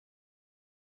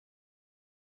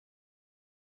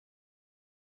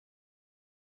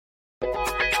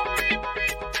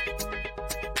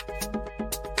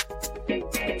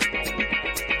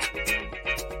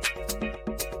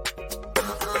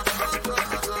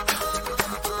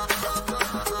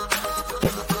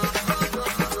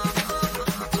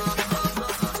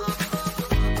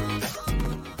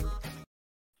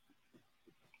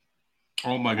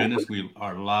my goodness, we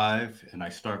are live, and I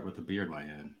start with a beer in my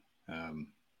hand.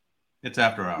 It's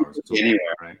after hours. It's okay,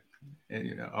 Anywhere. right?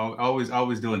 And,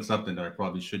 always doing something that I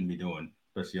probably shouldn't be doing,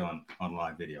 especially on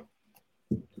live video.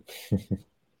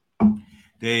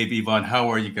 Dave, Yvonne, how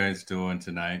are you guys doing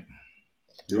tonight?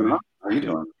 Doing well. How are you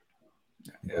doing?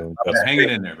 Yeah, I'm hanging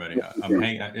in there, buddy. I'm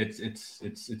hanging.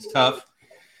 It's tough.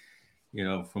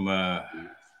 From a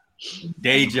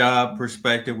day job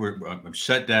perspective, I'm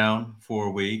shut down for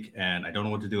a week, and I don't know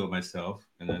what to do with myself.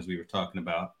 And as we were talking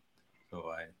about, so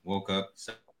I woke up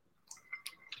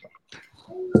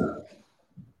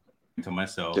to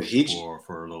myself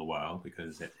for a little while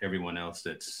because everyone else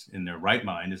that's in their right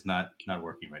mind is not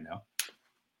working right now.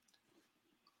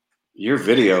 Your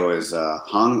video is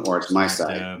hung, or it's my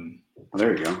side.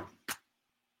 There you go.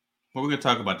 What we're going to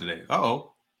talk about today?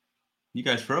 Oh, you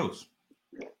guys froze.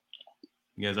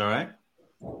 You guys all right?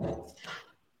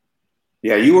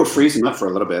 Yeah, you were freezing up for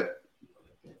a little bit.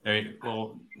 Hey,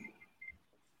 well,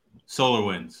 solar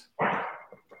winds.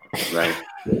 Right.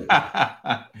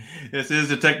 This is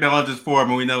the Technologist Forum,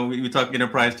 and we know we talk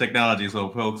enterprise technology, so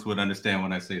folks would understand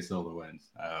when I say solar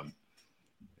winds.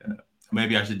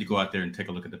 Maybe I should go out there and take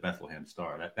a look at the Bethlehem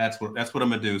Star. That's what I'm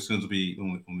gonna do as soon as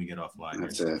when we get offline.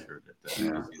 That's it. Sure see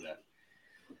that.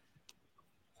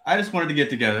 I just wanted to get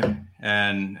together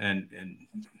and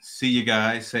see you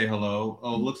guys, say hello.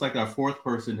 Oh, looks like our fourth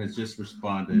person has just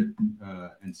responded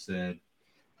and said,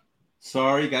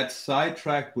 "Sorry, got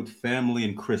sidetracked with family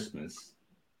and Christmas.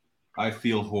 I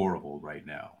feel horrible right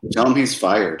now." Tell him he's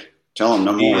fired. Tell him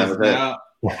no more.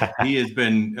 He has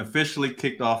been officially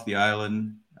kicked off the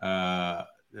island.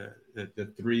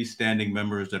 The three standing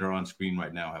members that are on screen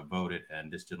right now have voted,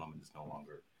 and this gentleman is no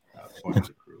longer part of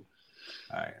the crew.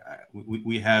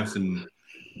 We have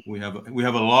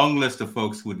a long list of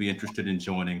folks who would be interested in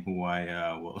joining, who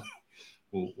I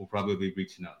will probably be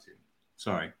reaching out to.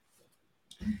 Sorry.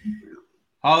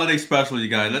 Holiday special, you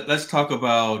guys. Let's talk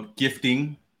about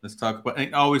gifting. Let's talk about,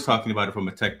 and always talking about it from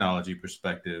a technology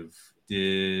perspective.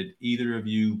 Did either of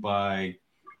you buy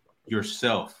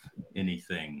yourself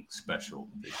anything special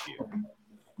this year?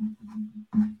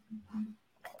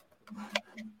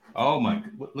 Oh my!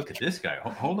 Look at this guy.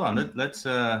 Hold on. Let's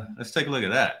take a look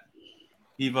at that.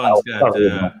 Yvonne's got.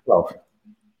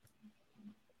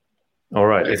 All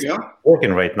right, it's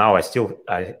working right now. I still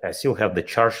have the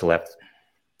charge left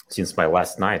since my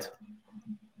last night.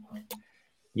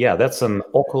 Yeah, that's an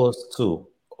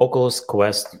Oculus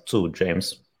Quest 2,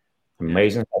 James.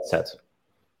 Amazing headset.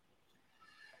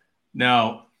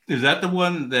 Now, is that the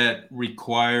one that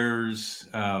requires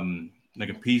like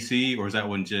a PC, or is that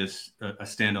one just a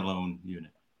standalone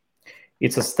unit?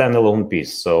 It's a standalone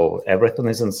piece, so everything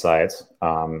is inside.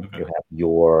 You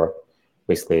have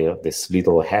basically this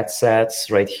little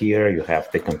headsets right here. You have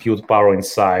the compute power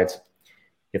inside.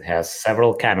 It has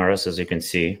several cameras, as you can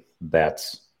see, that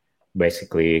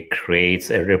basically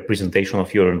creates a representation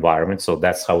of your environment. So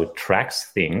that's how it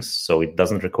tracks things. So it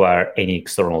doesn't require any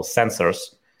external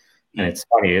sensors. And it's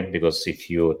funny because if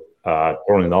you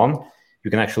turn it on, you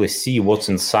can actually see what's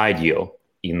inside you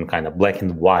in kind of black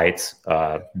and white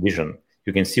vision.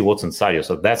 You can see what's inside you.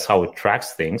 So that's how it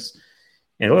tracks things.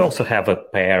 And we also have a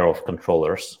pair of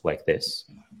controllers like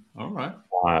this. All right.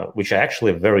 Which are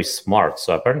actually very smart.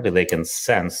 So apparently they can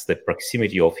sense the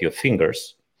proximity of your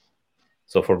fingers.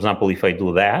 So for example, if I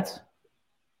do that,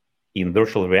 in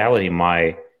virtual reality,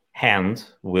 my hand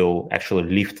will actually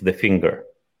lift the finger,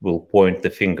 will point the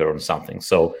finger on something.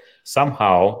 So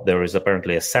somehow there is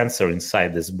apparently a sensor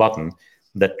inside this button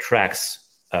that tracks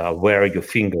where your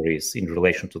finger is in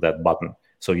relation to that button.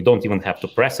 So you don't even have to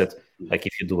press it. Like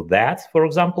if you do that, for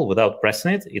example, without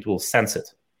pressing it, it will sense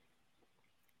it.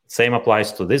 Same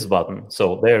applies to this button.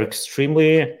 So they're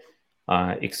extremely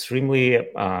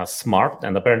smart,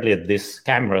 and apparently these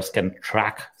cameras can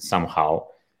track somehow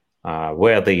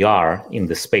where they are in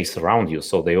the space around you.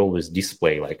 So they always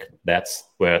display like that's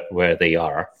where they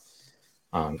are.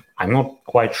 I'm not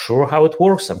quite sure how it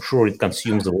works. I'm sure it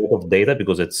consumes a lot of data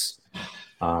because it's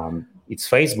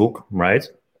Facebook, right?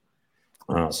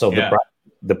 So yeah.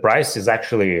 The price is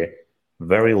actually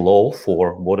very low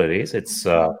for what it is. It's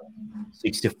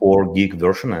 64 gig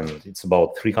version, and it's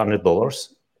about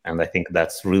 $300. And I think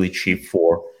that's really cheap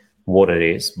for what it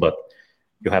is. But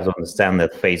you have to understand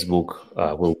that Facebook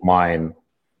will mine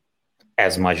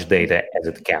as much data as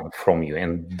it can from you,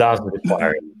 and does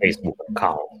require a Facebook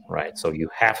account, right? So you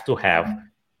have to have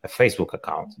a Facebook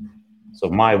account. So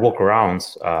my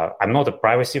workarounds, I'm not a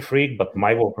privacy freak, but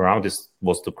my workaround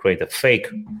was to create a fake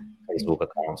Facebook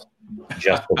account.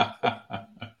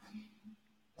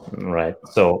 Right.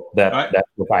 So that's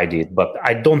what I did, but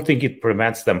I don't think it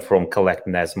prevents them from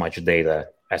collecting as much data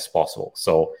as possible.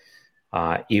 So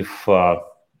if I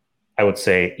would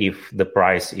say if the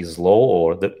price is low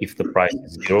or if the price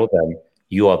is zero, then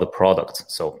you are the product.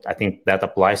 So I think that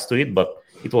applies to it, but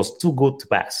it was too good to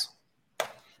pass.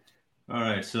 All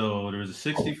right. So there's a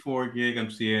 64 gig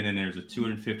I'm seeing, and there's a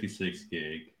 256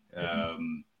 gig.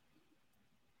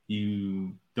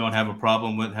 You don't have a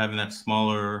problem with having that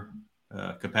smaller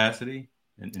capacity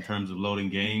in terms of loading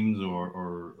games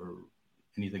or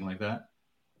anything like that?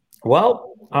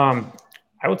 Well,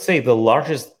 I would say the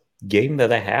largest game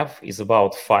that I have is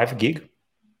about 5 gig.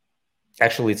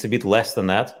 Actually, it's a bit less than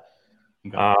that.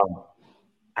 Okay.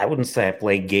 I wouldn't say I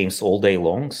play games all day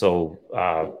long. So,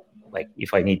 like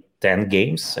if I need 10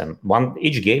 games, and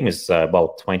each game is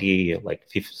about 20, like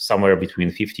somewhere between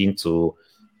 $15 to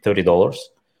 $30.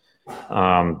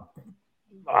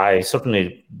 I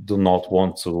certainly do not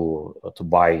want to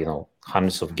buy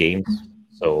hundreds of games.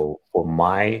 So for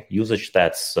my usage,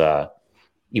 that's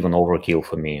even overkill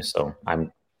for me. So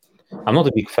I'm not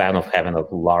a big fan of having a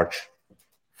large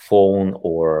phone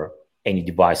or any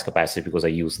device capacity because I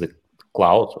use the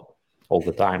cloud all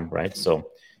the time, right? So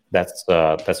that's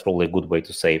probably a good way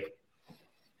to save.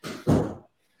 All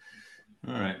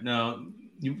right. Now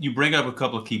you bring up a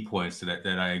couple of key points that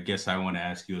I guess I want to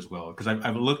ask you as well, because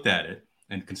I've looked at it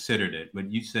and considered it, but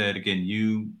you said again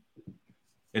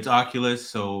it's Oculus,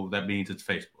 so that means it's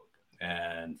Facebook,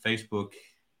 and Facebook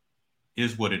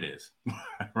is what it is,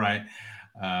 right?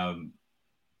 And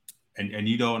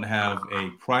you don't have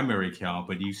a primary account,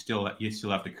 but you still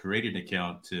have to create an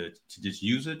account to just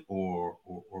use it, or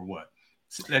what?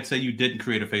 So let's say you didn't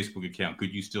create a Facebook account,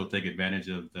 could you still take advantage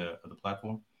of the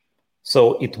platform?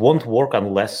 So it won't work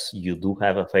unless you do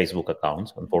have a Facebook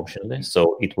account, unfortunately.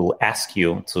 So it will ask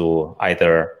you to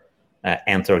either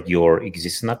enter your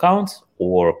existing account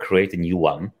or create a new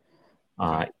one.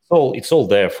 It's all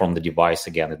there from the device.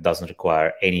 Again, it doesn't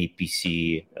require any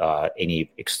PC,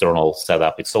 any external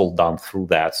setup. It's all done through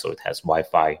that. So it has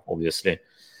Wi-Fi, obviously.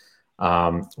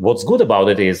 What's good about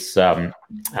it is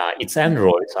it's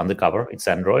Android undercover. It's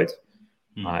Android.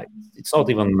 It's not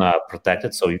even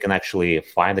protected, so you can actually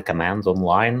find a command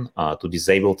online to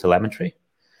disable telemetry.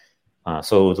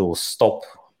 So it will stop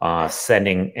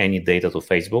sending any data to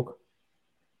Facebook.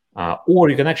 Or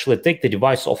you can actually take the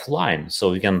device offline.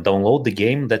 So you can download the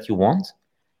game that you want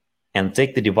and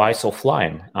take the device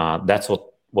offline. That's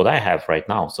what I have right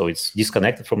now. So it's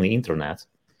disconnected from the internet.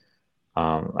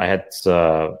 I have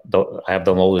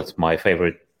downloaded my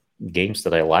favorite games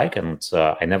that I like, and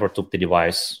I never took the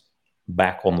device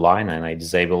back online, and I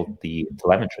disabled the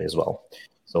telemetry as well.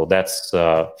 So that's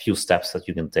a few steps that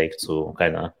you can take to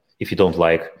kind of, if you don't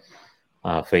like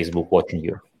Facebook watching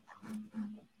you.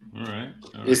 All right.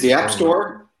 Is the App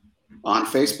Store on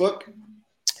Facebook?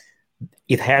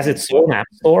 It has its own App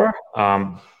Store,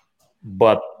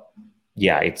 but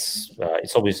yeah, it's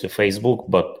obviously Facebook,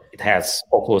 but it has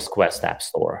Oculus Quest App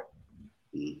Store.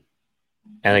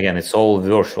 And again, it's all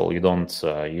virtual. You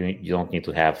don't need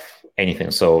to have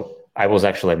anything. So I was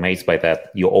actually amazed by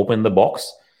that. You open the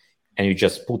box and you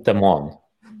just put them on,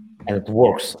 and it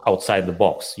works outside the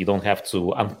box. You don't have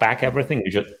to unpack everything.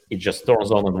 It just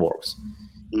turns on and works.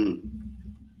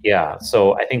 Yeah,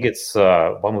 so I think it's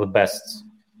one of the best.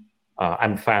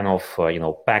 I'm a fan of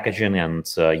packaging and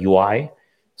UI.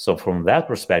 So from that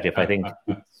perspective, I think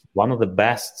it's one of the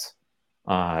best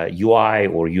UI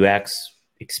or UX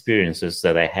experiences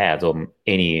that I had on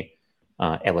any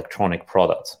electronic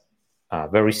product.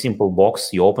 Very simple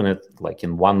box. You open it like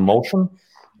in one motion.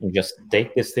 You just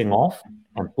take this thing off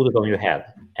and put it on your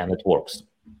head, and it works.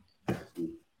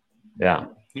 Yeah.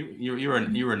 You're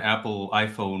an Apple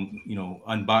iPhone,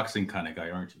 unboxing kind of guy,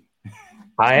 aren't you?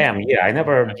 I am. Yeah, I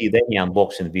never did any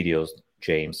unboxing videos,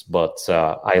 James, but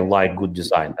I like good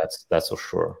design. That's for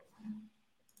sure.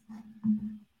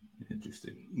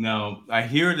 Interesting. Now, I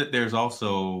hear that there's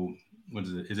also, what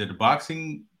is it? Is it a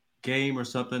boxing game or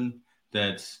something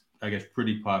that's, I guess,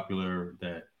 pretty popular,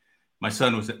 that my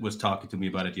son was talking to me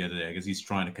about it the other day because he's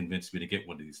trying to convince me to get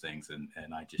one of these things, and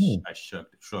I just I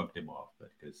shrugged him off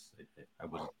because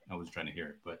I was trying to hear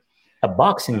it. But a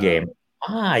boxing game.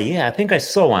 Yeah, I think I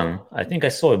saw one. I think I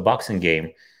saw a boxing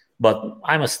game, but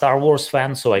I'm a Star Wars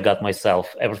fan, so I got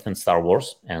myself everything Star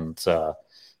Wars and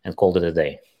called it a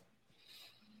day.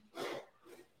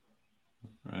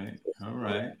 Right. All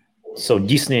right. So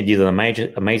Disney did an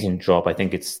amazing job. I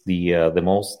think it's the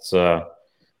most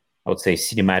I would say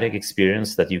cinematic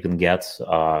experience that you can get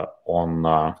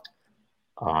on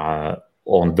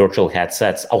virtual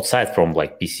headsets outside from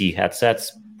like PC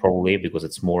headsets, probably because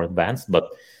it's more advanced. But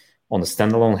on the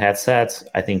standalone headset,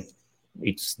 I think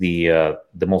it's the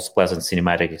most pleasant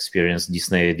cinematic experience.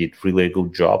 Disney did really a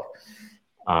good job,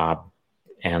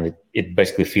 and it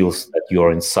basically feels that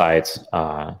you're inside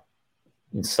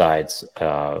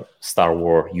Star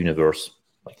Wars universe,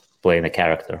 like playing a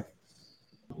character.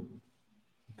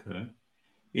 Okay.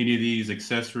 Any of these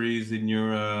accessories in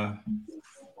your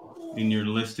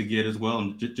list to get as well?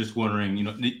 And just wondering,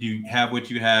 do you have what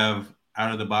you have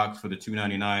out of the box for the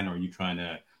 $299, or are you trying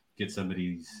to get some of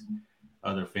these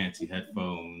other fancy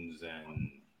headphones and?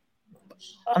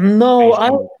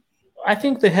 No, I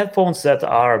think the headphones that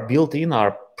are built in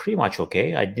are pretty much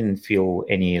okay. I didn't feel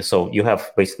any. So you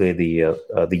have basically the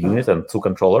unit and two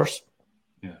controllers.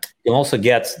 Yeah. You can also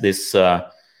get this facial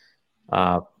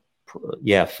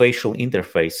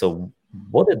interface. So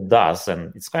what it does,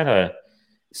 and it's kind of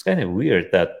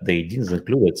weird that they didn't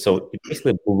include it. So it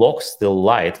basically blocks the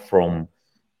light from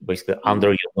basically under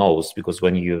your nose, because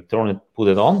when you put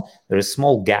it on, there is a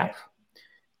small gap.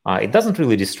 It doesn't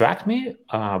really distract me,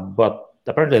 but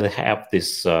apparently they have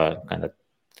this kind of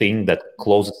thing that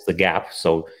closes the gap,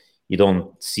 so you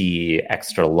don't see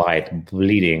extra light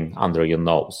bleeding under your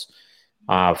nose.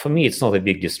 For me, it's not a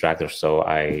big distractor, so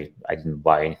I didn't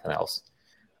buy anything else.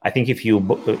 I think if you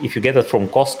get it from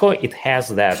Costco, it has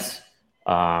that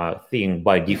thing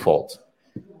by default.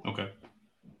 Okay.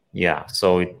 Yeah,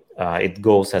 so it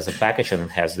goes as a package and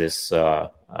it has this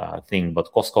thing,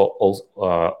 but Costco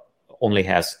also, only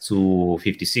has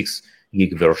 256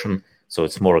 gig version, so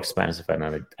it's more expensive,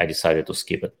 and I decided to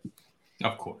skip it.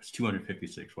 Of course,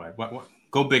 256, right? What?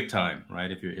 Go big time, right?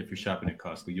 If you're shopping at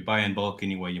Costco, you buy in bulk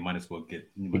anyway. You might as well get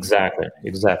exactly.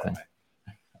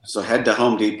 So head to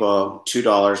Home Depot,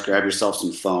 $2, grab yourself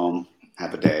some foam,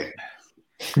 have a day.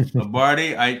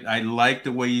 Barty, I like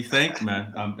the way you think,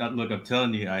 man. Look, I'm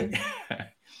telling you,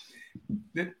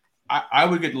 I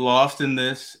would get lost in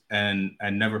this and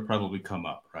never probably come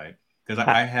up, right? Because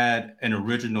I had an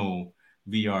original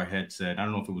VR headset. I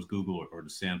don't know if it was Google or the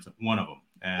Samsung, one of them.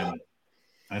 And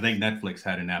I think Netflix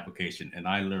had an application, and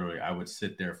I would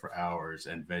sit there for hours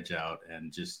and veg out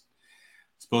and just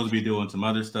supposed to be doing some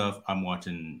other stuff. I'm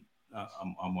watching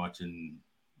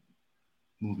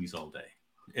movies all day.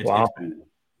 It's bad.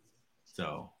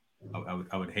 So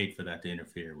I would hate for that to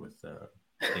interfere with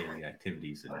daily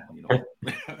activities and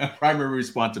primary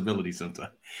responsibility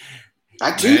sometimes.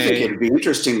 I do think it'd be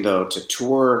interesting though to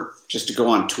tour, just to go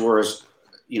on tours,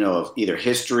 of either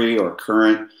history or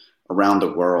current around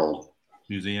the world.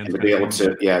 Museums. And to be able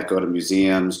to go to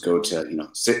museums, go to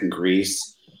sit in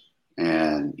Greece,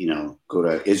 and go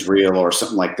to Israel or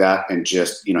something like that, and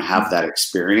just have that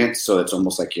experience. So it's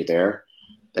almost like you're there.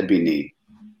 That'd be neat.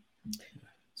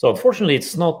 So unfortunately,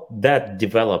 it's not that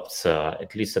developed,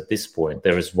 at least at this point.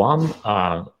 There is one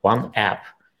app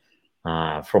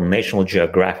from National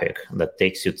Geographic that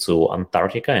takes you to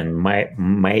Antarctica and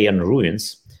Mayan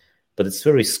ruins, but it's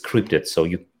very scripted, so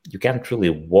you can't really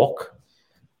walk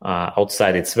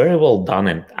outside. It's very well done,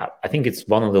 and I think it's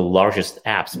one of the largest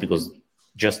apps because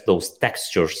just those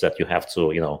textures that you have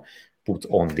to put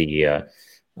on the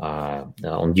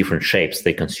on different shapes,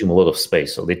 they consume a lot of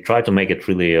space. So they try to make it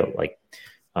really like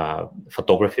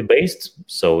photography based,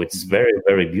 so it's very,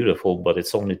 very beautiful, but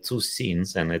it's only 2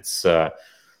 scenes, and it's very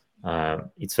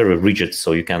rigid,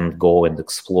 so you can go and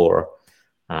explore.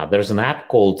 There's an app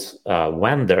called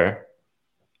Wander,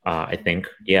 I think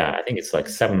it's like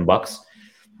 $7.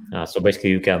 So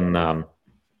basically you can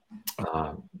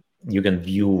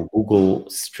view Google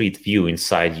Street View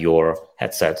inside your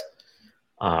headset.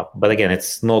 But again,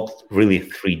 it's not really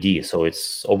 3D. So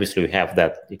it's obviously you have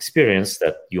that experience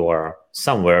that you are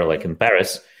somewhere like in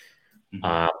Paris,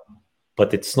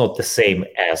 but it's not the same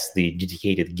as the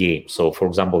dedicated game. So for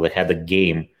example, they had a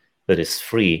game that is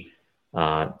free.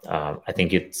 I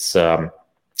think it's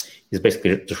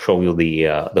basically to show you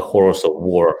the horrors of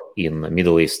war in the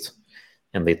Middle East.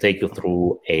 And they take you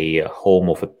through a home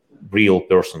of a real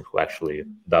person who actually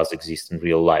does exist in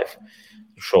real life,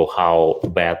 show how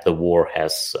bad the war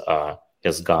has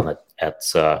gone at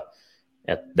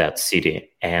that city.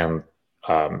 And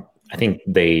I think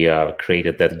they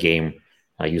created that game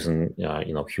using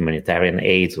humanitarian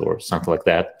aid or something like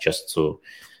that, just to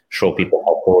show people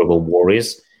how horrible war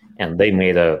is. And they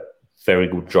made a very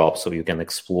good job. So you can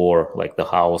explore like the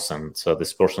house, and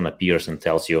this person appears and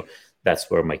tells you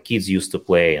that's where my kids used to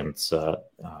play, and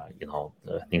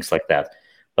things like that.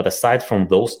 But aside from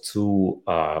those 2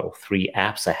 or 3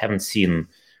 apps, I haven't seen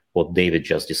what David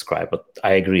just described. But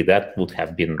I agree that would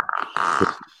have been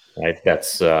right.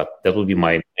 That would be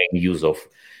my main use of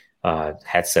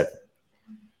headset.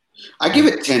 I give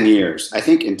it 10 years. I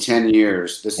think in 10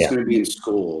 years, this is going to be in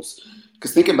schools.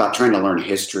 Because think about trying to learn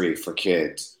history for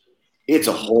kids. It's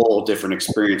a whole different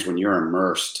experience when you're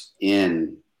immersed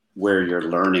in where you're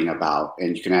learning about,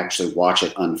 and you can actually watch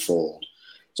it unfold.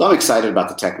 So I'm excited about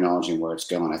the technology and where it's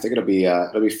going. I think it'll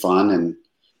be fun and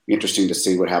be interesting to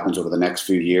see what happens over the next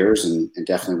few years, and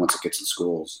definitely once it gets in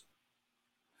schools.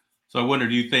 So I wonder,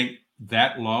 do you think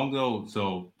that long though?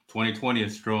 So 2020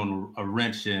 has thrown a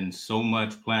wrench in so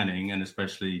much planning, and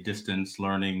especially distance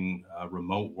learning,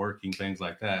 remote working, things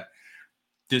like that.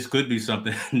 This could be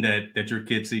something that your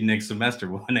kids see next semester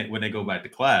when they go back to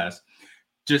class.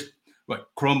 Just what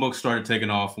Chromebooks started taking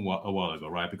off a while ago,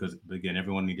 right? Because again,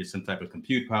 everyone needed some type of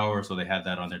compute power, so they had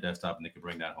that on their desktop and they could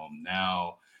bring that home.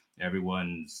 Now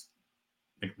everyone's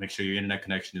make sure your internet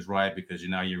connection is right, because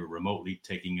now you're remotely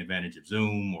taking advantage of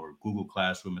Zoom or Google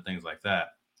Classroom and things like that.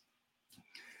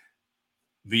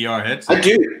 VR headset. I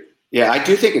do. Yeah, I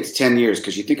do think it's 10 years,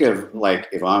 because you think of, like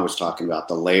Yvonne was talking about,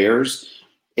 the layers.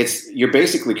 You're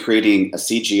basically creating a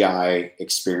CGI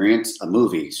experience, a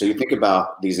movie. So you think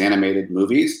about these animated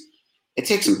movies, it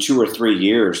takes them 2 or 3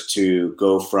 years to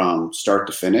go from start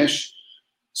to finish.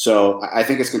 So I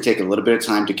think it's going to take a little bit of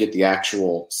time to get the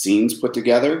actual scenes put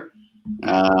together.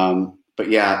 But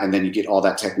yeah, and then you get all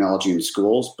that technology in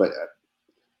schools. But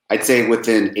I'd say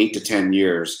within 8 to 10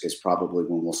 years is probably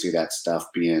when we'll see that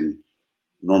stuff being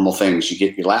normal things. You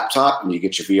get your laptop and you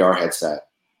get your VR headset.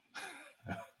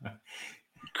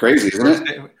 Crazy, isn't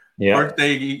it? Yeah. First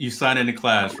day you sign into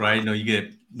class, right?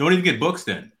 You don't even get books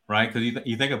then, right? Because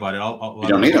you think about it, you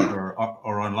don't need them.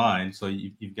 Or online. So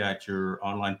you've got your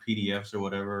online PDFs or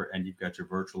whatever, and you've got your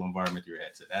virtual environment, your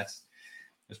headset. That's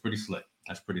pretty slick.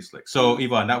 That's pretty slick. So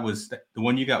Yvonne, that was the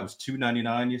one you got was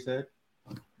 $299, you said?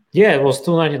 Yeah, it was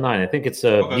 $299. I think it's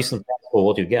a decent price for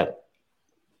what you get.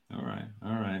 All right.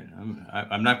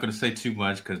 I'm not going to say too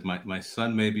much, because my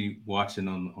son may be watching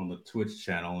on the Twitch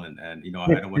channel, and I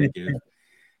don't want to give.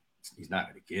 He's not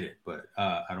going to get it, but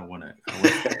I don't want to.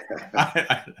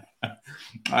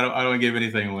 I don't want to give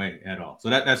anything away at all. So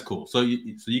that's cool. So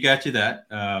you got that.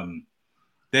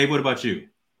 Dave, what about you?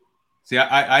 See,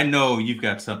 I know you've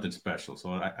got something special,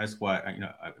 so that's why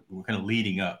we're kind of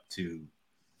leading up to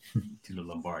the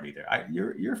Lombardi there.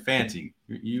 You're fancy.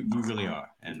 You really are,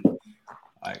 and.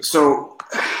 So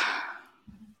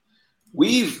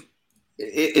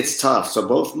it's tough. So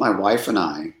both my wife and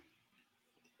I,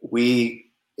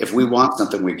 if we want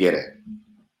something, we get it.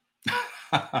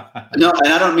 No,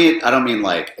 and I don't mean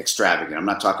like extravagant. I'm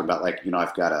not talking about like,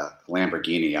 I've got a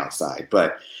Lamborghini outside,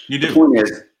 but the point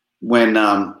is when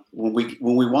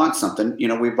we want something,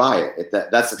 we buy it.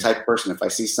 That's the type of person. If I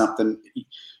see something,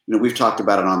 we've talked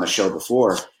about it on the show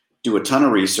before. Do a ton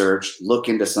of research, look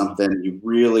into something, you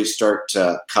really start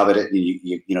to covet it, and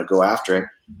you go after it.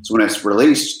 So when it's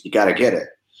released, you got to get it.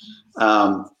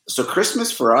 So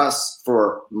Christmas for us,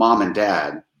 for mom and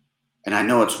dad, and I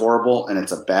know it's horrible and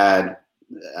it's I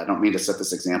don't mean to set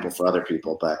this example for other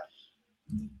people, but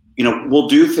we'll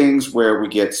do things where we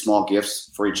get small gifts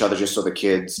for each other, just so the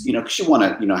kids, because you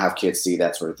want to, have kids see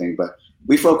that sort of thing. But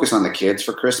we focus on the kids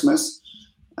for Christmas.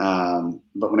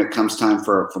 But when it comes time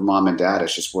for mom and dad,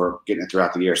 it's just we're getting it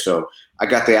throughout the year. So I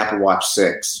got the Apple Watch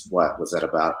 6. What was that,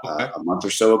 about a month or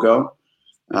so ago?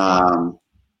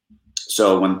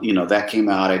 So when that came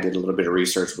out, I did a little bit of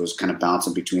research. Was kind of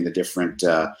bouncing between the different.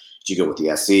 Do you go with the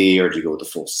SE or do you go with the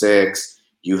full 6?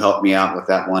 You helped me out with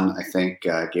that one. I think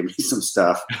gave me some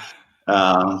stuff.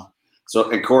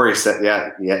 So and Corey said, yeah,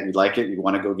 you like it, you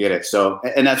want to go get it. So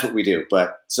and that's what we do.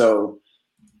 But so.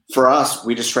 For us,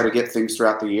 we just try to get things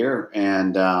throughout the year.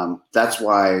 And that's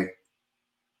why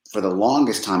for the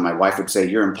longest time, my wife would say,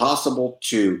 you're impossible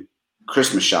to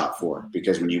Christmas shop for,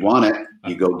 because when you want it,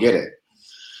 you go get it.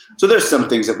 So there's some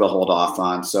things that we'll hold off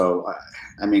on. So,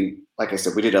 like I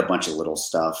said, we did a bunch of little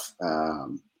stuff,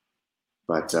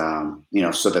 but so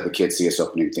that the kids see us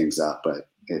opening things up. But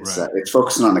it's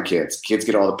focusing on the kids. Kids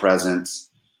get all the presents.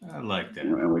 I like that.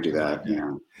 And we do that.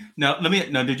 Yeah. Now,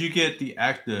 did you get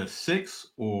the 6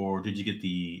 or did you get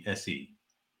the SE?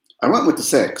 I went with the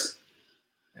 6.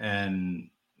 And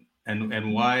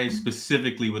why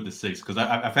specifically with the 6? Because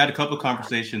I've had a couple of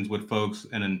conversations with folks,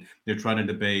 and then they're trying to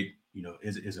debate,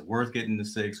 is it worth getting the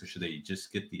 6, or should they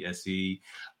just get the SE?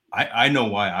 I know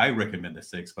why I recommend the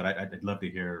 6, but I'd love to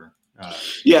hear.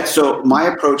 So my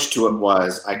approach to it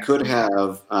was I could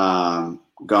have gone.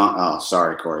 Oh,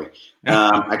 sorry, Corey.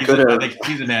 I could have.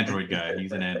 He's an Android guy.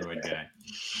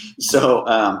 So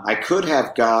I could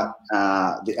have got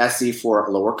the SE for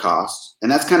a lower cost,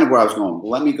 and that's kind of where I was going.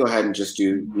 Let me go ahead and just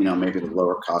do maybe the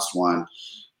lower cost one.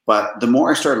 But the more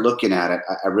I started looking at it,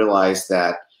 I realized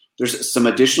that there's some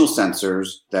additional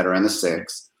sensors that are in the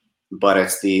 6, but I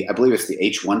believe it's the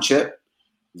H1 chip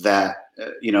that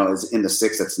is in the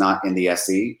 6 that's not in the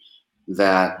SE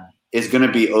that is going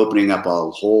to be opening up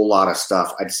a whole lot of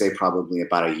stuff. I'd say probably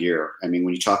about a year. I mean,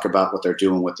 when you talk about what they're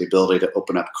doing with the ability to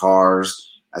open up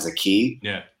cars as a key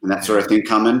and that sort of thing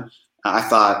coming, I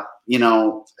thought,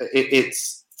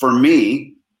 it's for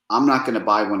me, I'm not going to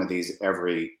buy one of these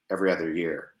every other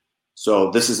year.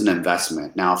 So this is an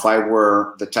investment. Now, if I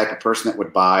were the type of person that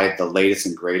would buy the latest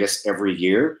and greatest every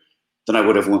year, then I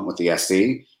would have went with the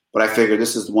SE. But I figured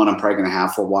this is the one I'm probably going to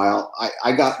have for a while.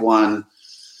 I got one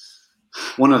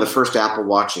of the first Apple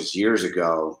Watches years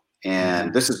ago,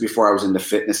 and this is before I was into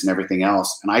fitness and everything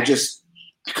else. And I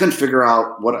couldn't figure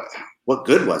out what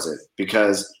good was it,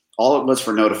 because all it was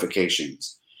for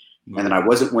notifications. And then I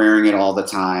wasn't wearing it all the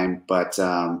time. But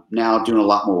now doing a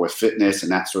lot more with fitness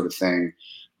and that sort of thing,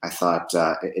 I thought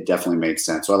it definitely made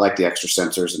sense. So I like the extra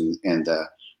sensors and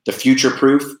the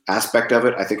future-proof aspect of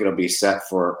it. I think it'll be set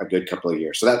for a good couple of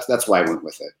years. So that's why I went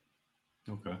with it.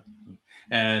 Okay.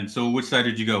 And so which side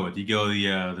did you go with? Did you go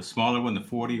the smaller one, the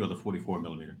 40 or the 44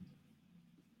 millimeter?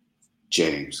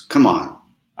 James, come on.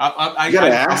 That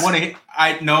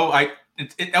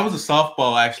was a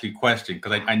softball actually question,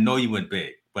 because I know you went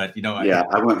big. But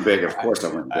I went big. Of course, I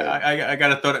went big. I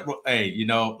gotta throw that. Hey,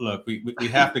 look, we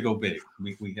have to go big.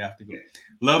 We have to go.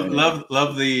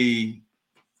 Love the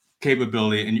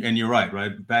capability, and you're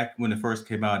right. Back when it first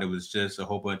came out, it was just a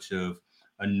whole bunch of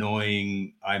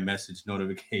annoying iMessage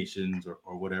notifications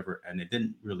or whatever, and it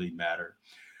didn't really matter.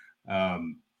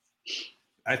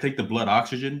 I think the blood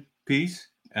oxygen piece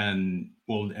and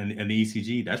the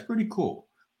ECG, that's pretty cool.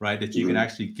 Right, that you can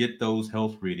actually get those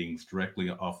health readings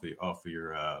directly off of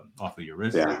your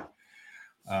wrist. Yeah.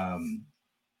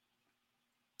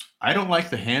 I don't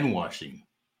like the hand washing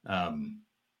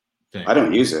thing. I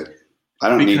don't use it. I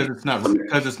don't because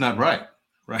it's not right.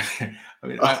 Right. I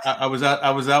mean, I was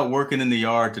out working in the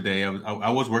yard today.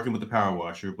 I was working with the power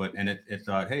washer, and it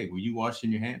thought, hey, were you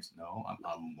washing your hands? No,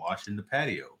 I'm washing the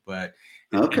patio, but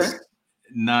it's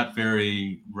not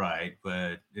very right.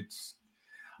 But it's.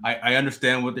 I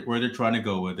understand where they're trying to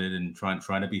go with it and trying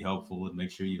to be helpful and make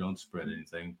sure you don't spread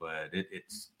anything, but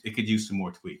it could use some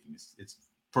more tweaking. It's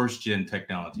first gen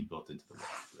technology built into the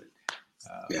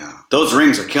watch. Those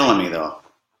rings are killing me though.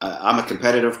 I'm a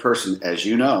competitive person, as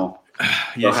you know.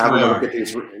 Yes,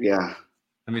 you are. Yeah.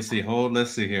 Let me see.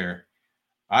 Let's see here.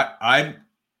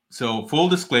 So full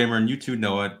disclaimer, and you two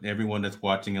know it, everyone that's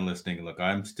watching and listening. Look,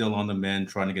 I'm still on the mend,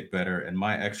 trying to get better, and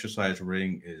my exercise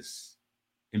ring is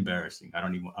embarrassing.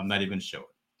 I'm not even going to show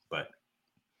it.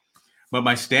 But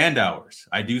my stand hours,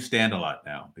 I do stand a lot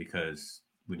now, because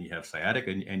when you have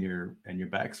sciatica and your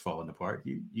back's falling apart,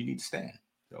 you need to stand.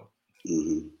 So,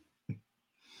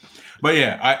 But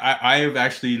yeah, I have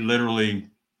actually literally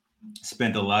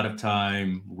spent a lot of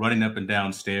time running up and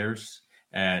down stairs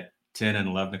at 10 and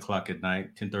 11 o'clock at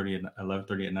night, 10:30 and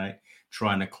 11:30 at night,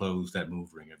 trying to close that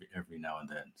move ring every now and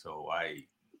then. So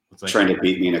it's like trying to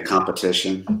beat me in a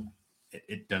competition.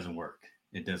 It doesn't work.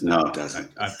 It doesn't. No, it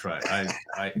doesn't. I've tried.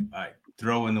 I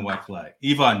throw in the white flag.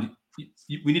 Ivan,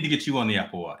 we need to get you on the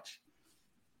Apple Watch.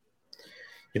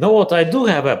 You know what? I do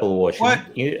have Apple Watch.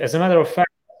 What? As a matter of fact,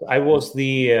 I was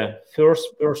the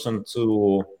first person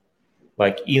to,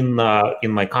 in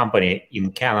my company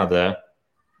in Canada,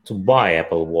 to buy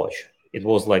Apple Watch. It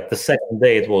was like the second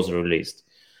day it was released.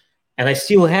 And I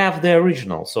still have the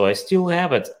original, so I still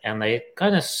have it, and I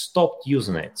kind of stopped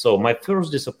using it. So my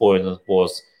first disappointment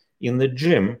was in the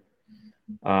gym,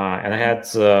 and I had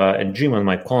a gym in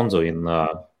my condo in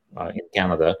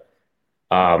Canada.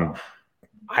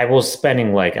 I was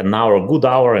spending like an good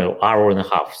hour and a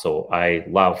half. So I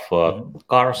love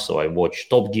cars, so I watch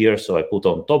Top Gear. So I put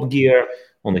on Top Gear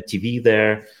on the TV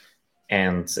there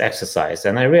and exercise,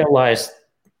 and I realized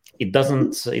it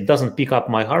doesn't pick up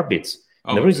my heartbeats.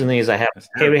 And the reason is I have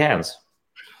heavy hands.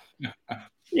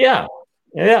 Yeah,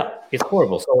 it's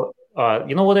horrible. So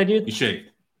you know what I did? You shake.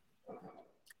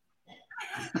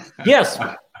 Yes,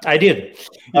 I did.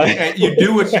 You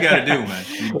do what you got to do, man.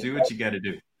 You do what you got to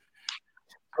do.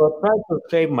 So I tried to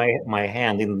shape my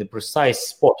hand in the precise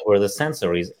spot where the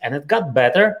sensor is, and it got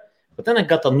better. But then I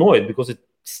got annoyed because it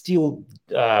still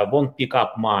won't pick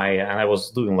up and I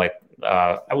was doing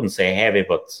I wouldn't say heavy,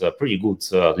 but pretty good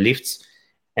lifts,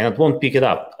 and it won't pick it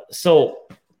up. So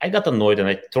I got annoyed and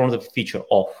I turned the feature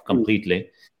off completely.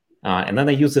 And then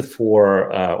I use it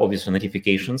for obvious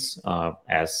notifications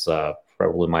as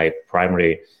probably my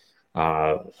primary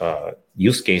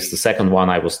use case. The second one,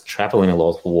 I was traveling a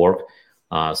lot for work.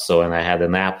 And I had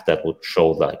an app that would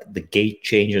show the gate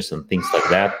changes and things like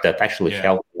that. That actually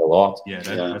helped me a lot. Yeah,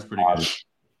 that's pretty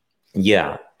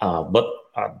good. But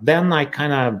then I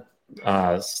kind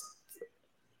of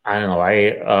I don't know.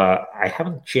 I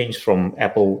haven't changed from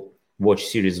Apple Watch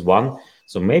Series 1,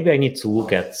 so maybe I need to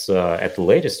look at the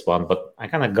latest one. But I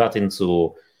kind of got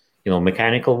into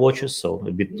mechanical watches, so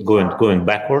a bit going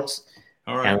backwards.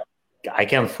 All right. And I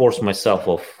can't force myself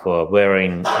of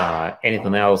wearing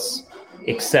anything else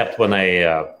except when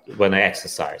I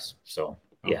exercise. So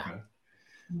yeah. Okay.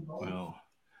 Well,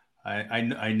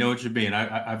 I know what you mean.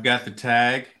 I've got the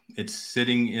tag. It's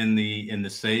sitting in the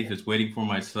safe. It's waiting for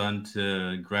my son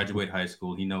to graduate high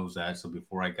school. He knows that. So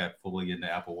before I got fully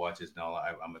into Apple Watches, now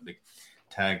I'm a big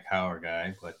tag power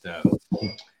guy. But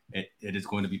it is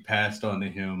going to be passed on to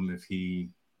him if he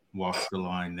walks the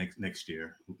line next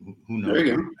year. Who knows? There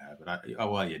you go. But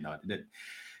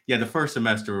yeah, the first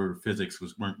semester physics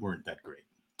weren't that great.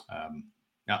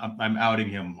 Now I'm outing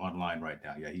him online right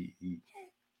now. Yeah,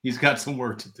 he's got some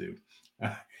work to do.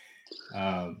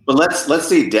 But let's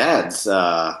see Dad's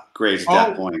grades at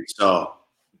that point. So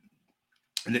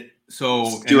and they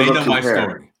know my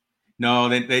story. No,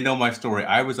 they know my story.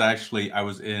 I was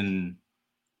in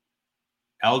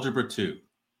algebra 2.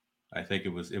 I think it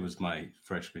was my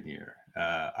freshman year.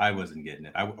 I wasn't getting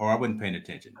it, I wasn't paying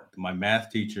attention. My math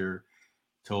teacher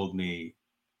told me,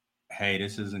 "Hey,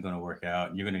 this isn't going to work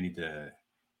out. You're going to need to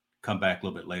come back a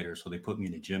little bit later." So they put me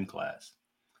in a gym class,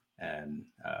 and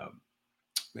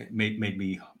made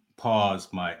me pause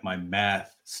my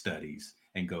math studies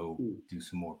and go do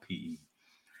some more PE.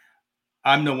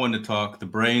 I'm the one to talk. The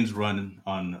brains run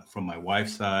from my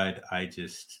wife's side. I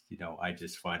just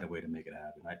find a way to make it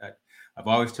happen. I've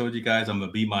always told you guys I'm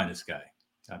a B- guy.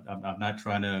 I'm not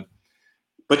trying to.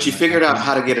 But you figured out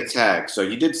how to get a tag, so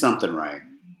you did something right.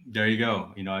 There you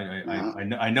go.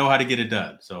 I know how to get it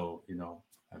done. So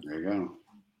there you go.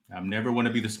 I'm never want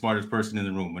to be the smartest person in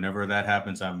the room. Whenever that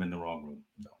happens, I'm in the wrong room.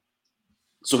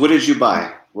 So what did you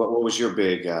buy? What was your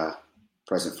big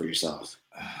present for yourself?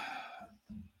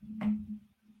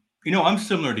 I'm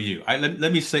similar to you.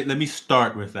 Let me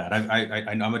start with that.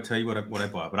 I'm gonna tell you what I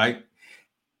bought. But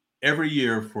every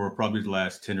year for probably the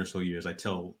last 10 or so years, I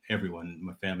tell everyone,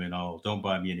 my family and all, don't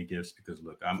buy me any gifts because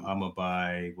look, I'm gonna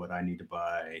buy what I need to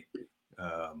buy,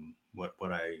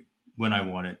 when I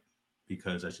want it,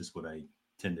 because that's just what I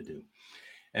tend to do.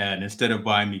 And instead of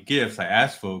buying me gifts, I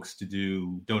ask folks to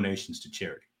do donations to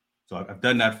charity. So I've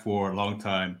done that for a long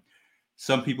time.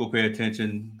 Some people pay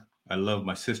attention. I love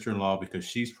my sister-in-law because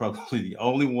she's probably the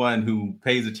only one who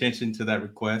pays attention to that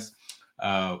request.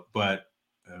 But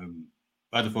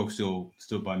other folks still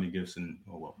buy me gifts, and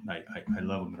I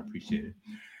love them and appreciate it.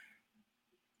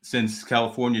 Since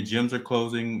California gyms are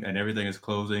closing and everything is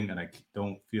closing, and I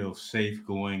don't feel safe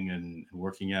going and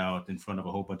working out in front of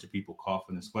a whole bunch of people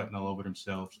coughing and sweating all over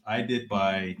themselves, I did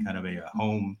buy kind of a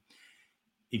home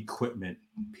equipment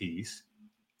piece.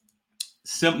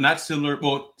 Not similar,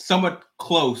 well, somewhat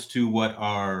close to what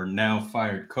our now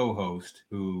fired co-host,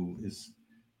 who is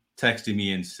texting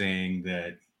me and saying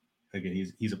that, again,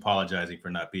 he's apologizing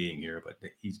for not being here, but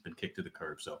he's been kicked to the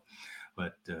curb. So,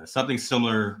 but something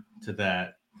similar to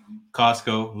that.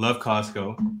 Costco, love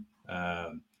Costco.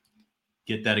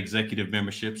 Get that executive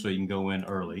membership so you can go in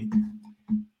early.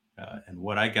 And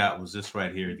what I got was this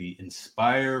right here, the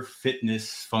Inspire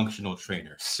Fitness Functional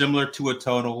Trainer. Similar to a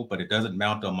Tonal, but it doesn't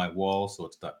mount on my wall, so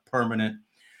it's not permanent.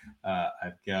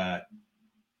 I've got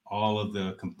all of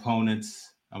the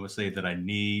components, I would say, that I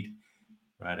need.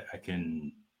 Right, it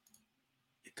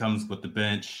comes with the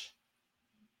bench.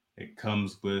 It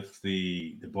comes with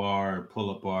the bar,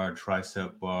 pull-up bar,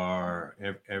 tricep bar,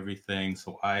 everything.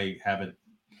 So I have it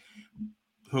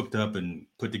hooked up and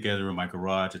put together in my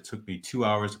garage. It took me 2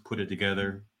 hours to put it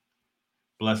together.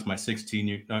 Bless my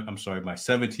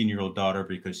 17-year-old daughter,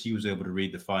 because she was able to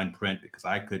read the fine print because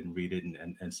I couldn't read it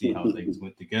and see how things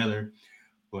went together.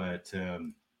 But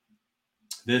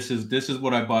this is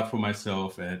what I bought for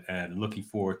myself, and looking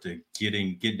forward to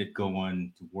getting it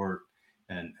going to work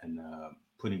and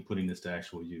putting this to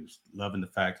actual use. Loving the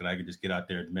fact that I can just get out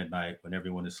there at midnight when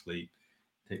everyone is asleep,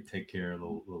 take care of a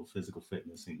little physical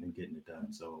fitness and getting it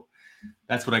done. So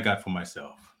that's what I got for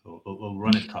myself. A little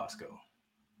run at Costco.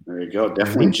 There you go.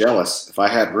 Definitely jealous. If I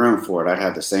had room for it, I'd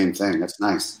have the same thing. That's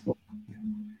nice.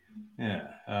 Yeah.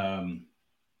 A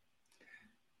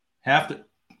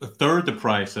third the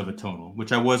price of a Tonal,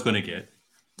 which I was going to get,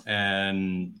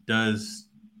 and does,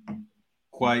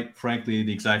 quite frankly,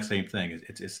 the exact same thing.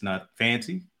 It's not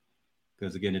fancy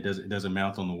because, again, it doesn't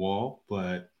mount on the wall,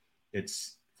 but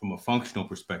it's, from a functional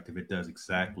perspective, it does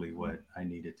exactly what I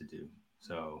need it to do.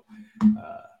 So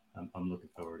I'm looking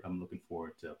forward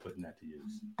to putting that to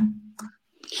use.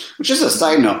 Just a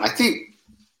side note, I think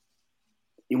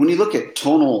when you look at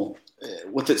Tonal,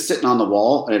 with it sitting on the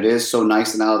wall and it is so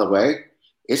nice and out of the way,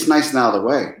 it's nice and out of the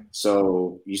way.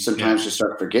 So you sometimes just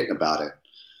start forgetting about it.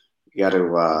 You got to,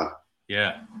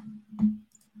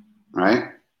 right.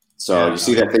 So you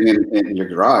see that thing in your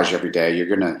garage every day, you're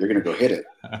gonna go hit it.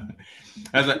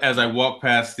 As I walk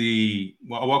past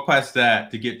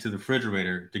that to get to the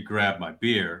refrigerator to grab my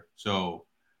beer. So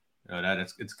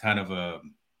it's kind of a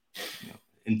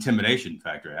intimidation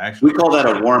factor. Actually, we call that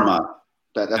a warm up.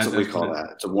 That's what we call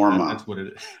that. It's a warm up. That's what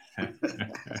it is.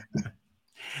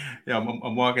 Yeah,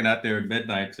 I'm walking out there at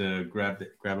midnight to grab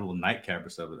a little nightcap or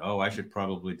something. Oh, I should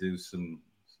probably do some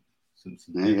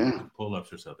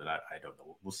pull-ups or something. I don't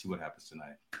know. We'll see what happens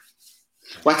tonight.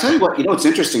 Well, I tell you what, it's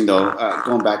interesting though,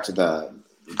 going back to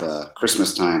the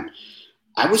Christmas time,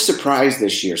 I was surprised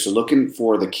this year. So looking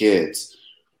for the kids,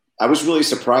 I was really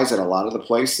surprised that a lot of the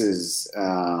places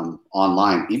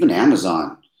online, even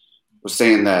Amazon, was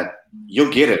saying that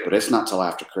you'll get it, but it's not till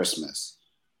after Christmas.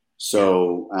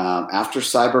 So after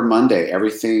Cyber Monday,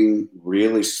 everything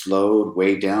really slowed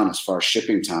way down as far as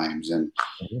shipping times. And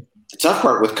the tough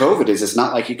part with COVID is it's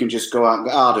not like you can just go out and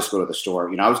go, I'll just go to the store.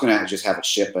 I was going to just have it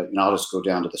shipped, but I'll just go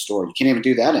down to the store. You can't even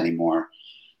do that anymore.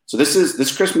 So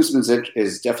this Christmas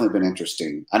has definitely been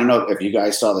interesting. I don't know if you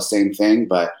guys saw the same thing,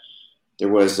 but there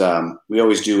was, we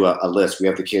always do a list. We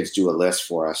have the kids do a list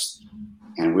for us,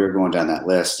 and we were going down that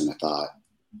list, and I thought,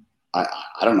 I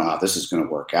don't know how this is going to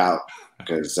work out,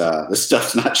 because this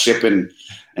stuff's not shipping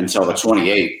until the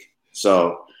 28th.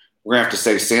 So we're going to have to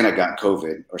say Santa got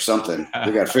COVID or something.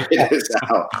 We got to figure this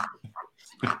out.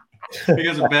 I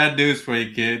got some bad news for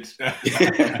you, kids.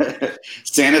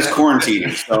 Santa's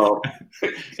quarantining, so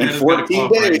in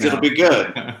 14 days it'll be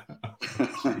good.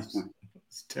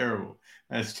 It's terrible.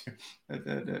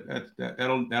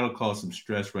 That'll cause some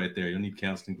stress right there. You'll need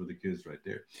counseling for the kids right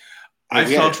there. I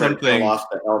saw something off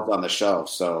the elves on the shelf,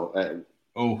 so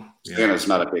Santa's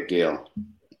not a big deal.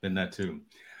 Then that too.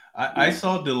 I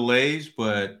saw delays,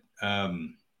 but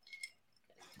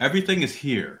everything is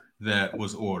here that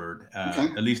was ordered,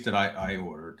 at least that I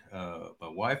ordered. My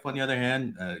wife, on the other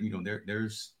hand,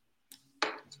 there's.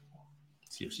 Let's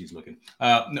see if she's looking.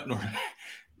 No,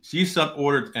 she's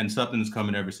ordered, and something's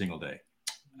coming every single day.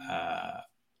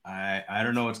 I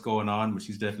don't know what's going on, but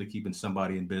she's definitely keeping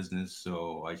somebody in business.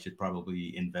 So I should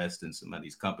probably invest in some of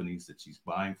these companies that she's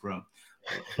buying from.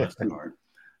 Bless her heart.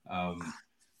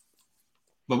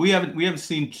 But we haven't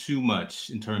seen too much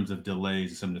in terms of delays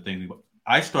and some of the things.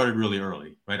 I started really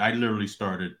early, right? I literally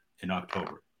started in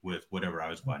October with whatever I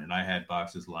was buying, and I had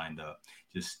boxes lined up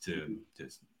just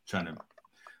trying to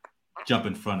jump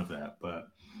in front of that. But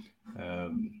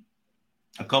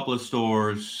a couple of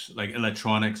stores like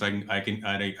electronics, I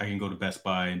can go to Best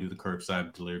Buy and do the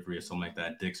curbside delivery or something like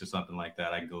that, Dick's or something like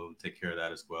that. I can go take care of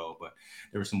that as well. But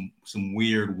there were some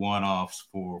weird one-offs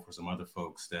for some other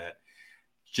folks that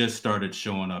just started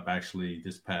showing up actually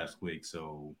this past week.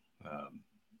 So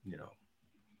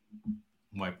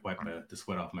wipe the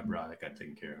sweat off my brow. That got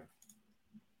taken care of.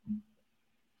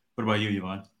 What about you,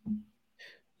 Yvonne?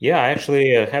 Yeah, I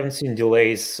actually haven't seen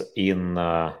delays in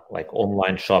like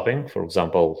online shopping. For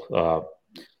example,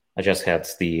 I just had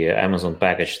the Amazon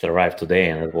package that arrived today,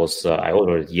 and it was I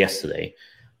ordered it yesterday.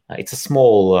 It's a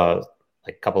small,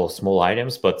 like couple of small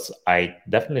items, but I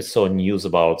definitely saw news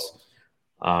about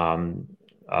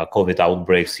COVID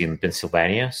outbreaks in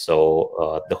Pennsylvania.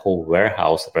 So the whole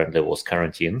warehouse apparently was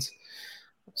quarantined.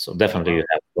 So definitely you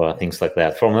have things like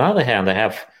that. From the other hand, I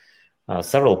have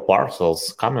several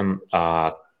parcels coming.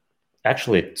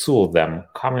 Actually, two of them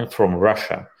coming from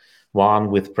Russia. One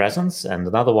with presents and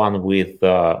another one with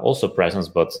also presents.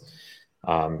 But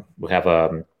we have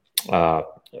a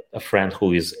friend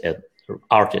who is an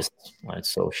artist, right?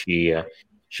 So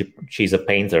she's a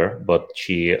painter, but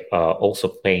she also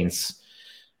paints.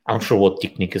 I'm not sure what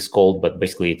technique is called, but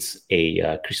basically it's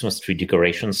a Christmas tree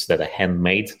decorations that are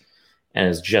handmade, and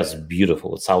it's just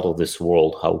beautiful. It's out of this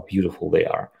world how beautiful they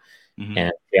are. Mm-hmm.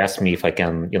 And she asked me if I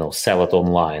can, sell it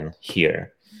online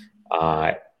here.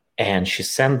 And she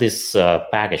sent this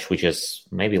package, which is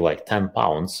maybe like 10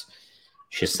 pounds.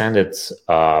 She sent it,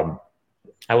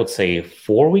 I would say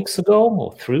 4 weeks ago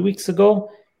or 3 weeks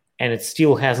ago, and it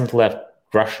still hasn't left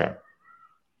Russia.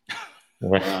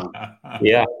 Wow.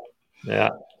 Yeah.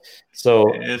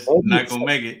 So it's not gonna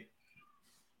make it.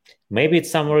 Maybe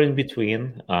it's somewhere in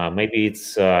between. Maybe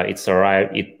it's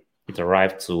arrived. It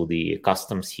arrived to the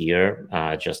customs here.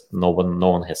 Just no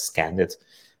one has scanned it.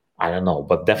 I don't know,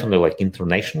 but definitely like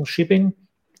international shipping.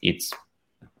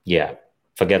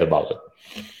 Forget about it.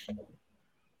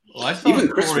 Well, I saw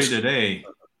a story today.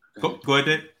 Go ahead,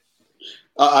 Dave.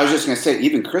 I was just gonna say,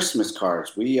 even Christmas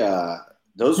cards. We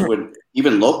those would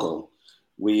even local.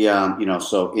 We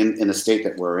so in the state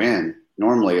that we're in,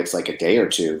 normally it's like a day or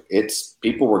two. It's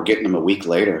people were getting them a week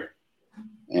later.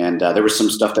 And there was some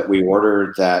stuff that we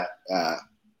ordered that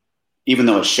even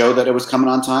though it showed that it was coming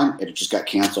on time, it just got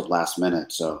canceled last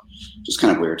minute. So just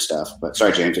kind of weird stuff. But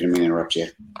sorry, James, I didn't mean to interrupt you.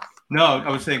 No, I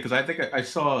was saying, because I think I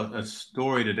saw a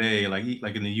story today,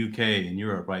 like in the UK and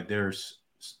Europe, right? There's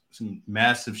some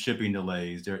massive shipping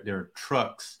delays. There are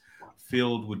trucks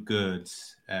filled with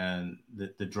goods, and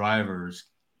the drivers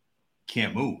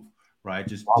can't move, right?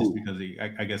 Just because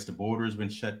I guess the border has been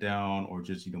shut down, or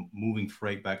just moving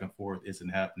freight back and forth isn't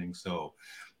happening. So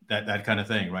that kind of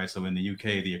thing, right? So in the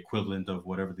UK, the equivalent of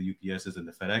whatever the UPSs and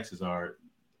the FedExes are,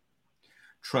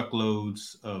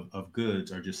 truckloads of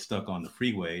goods are just stuck on the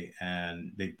freeway,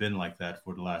 and they've been like that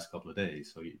for the last couple of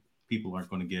days. So people aren't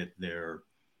going to get their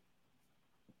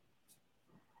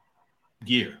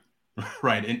gear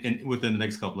right in within the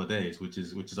next couple of days, which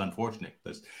is unfortunate.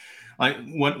 Because like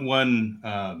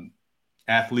one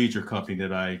athleisure company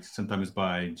that I sometimes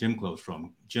buy gym clothes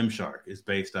from, Gymshark, is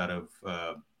based out of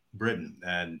Britain,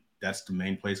 and that's the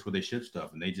main place where they ship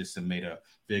stuff. And they just made a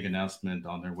big announcement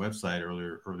on their website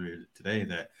earlier today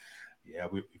that, yeah,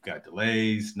 we've got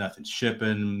delays, nothing's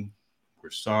shipping.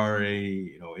 We're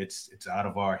sorry. It's out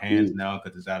of our hands now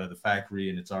because it's out of the factory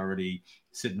and it's already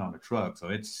sitting on the truck. So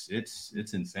it's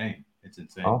insane. It's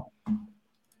insane. Oh.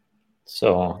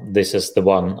 So this is the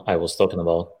one I was talking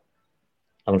about.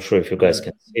 I'm not sure if you guys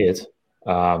can see it.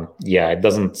 Yeah, it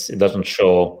doesn't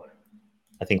show.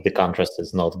 I think the contrast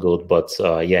is not good, but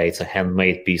yeah, it's a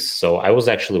handmade piece. So I was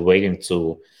actually waiting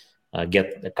to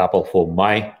get a couple for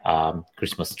my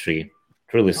Christmas tree.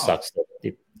 It really sucks that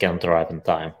it can't arrive in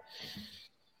time.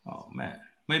 Oh man,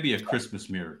 maybe a Christmas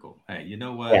miracle. Hey, you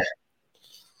know what? Yeah.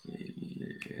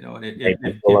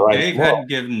 If Dave hadn't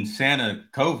given Santa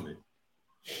COVID,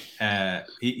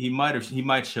 he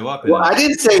might show up. Well, I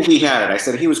didn't say he had it. I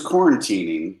said he was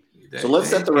quarantining. So let's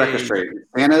set the record straight.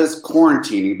 Santa's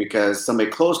quarantining because somebody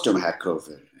close to him had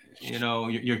COVID.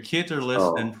 Your kids are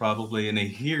listening probably, and they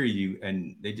hear you,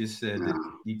 and they just said that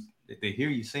they hear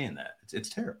you saying that. It's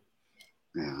terrible.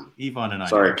 Yeah. Yvonne and I.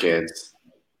 Sorry, kids.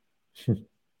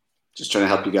 Just trying to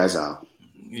help you guys out.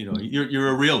 You're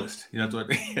a realist. That's what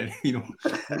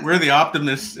we're the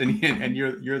optimists, and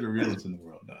you're the realist in the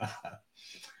world.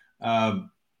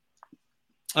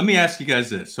 Let me ask you guys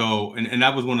this. So, and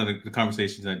that was one of the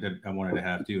conversations that I wanted to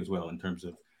have too, as well, in terms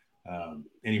of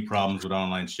any problems with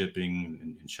online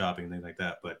shipping and shopping and things like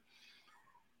that. But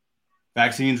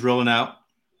vaccines rolling out.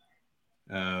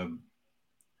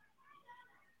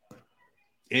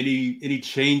 Any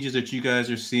changes that you guys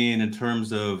are seeing in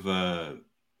terms of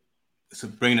so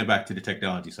bringing it back to the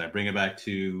technology side, bring it back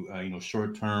to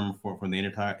short term from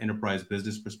the enterprise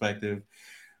business perspective?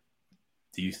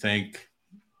 Do you think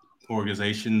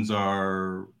organizations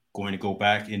are going to go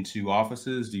back into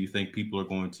offices? Do you think people are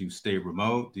going to stay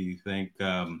remote? Do you think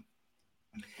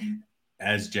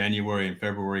as January and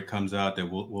February comes out that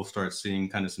we'll start seeing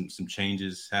kind of some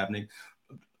changes happening?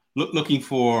 Looking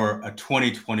for a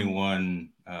 2021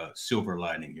 silver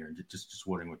lining here. Just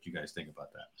wondering what you guys think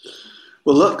about that.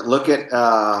 Well, look at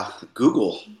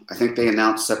Google. I think they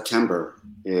announced September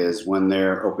is when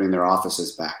they're opening their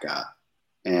offices back up.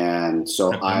 And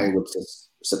so I would say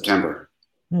September.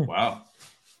 Wow.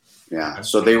 Yeah.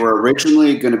 So they were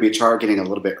originally going to be targeting a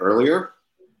little bit earlier.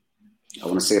 I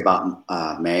want to say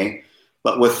about May,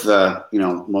 but with the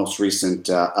most recent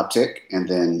uptick and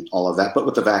then all of that, but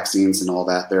with the vaccines and all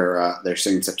that, they're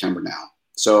saying September now.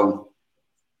 So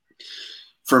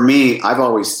for me, I've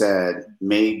always said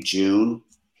May, June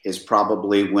is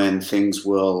probably when things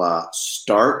will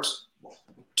start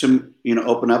to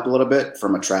open up a little bit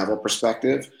from a travel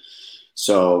perspective.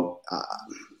 So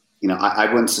I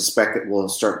wouldn't suspect that we'll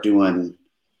start doing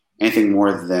anything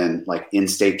more than like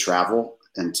in-state travel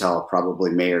until probably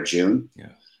May or June.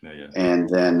 Yeah. And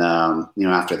then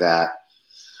after that,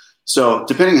 so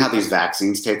depending on how these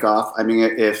vaccines take off, I mean,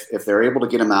 if they're able to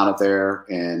get them out of there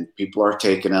and people are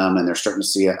taking them and they're starting to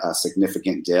see a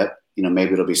significant dip,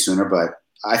 maybe it'll be sooner. But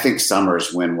I think summer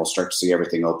is when we'll start to see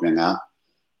everything opening up.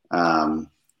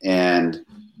 And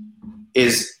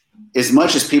as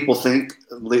much as people think,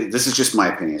 this is just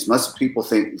my opinion, as much as people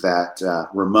think that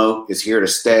remote is here to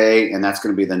stay and that's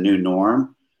going to be the new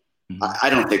norm, I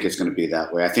don't think it's going to be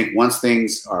that way. I think once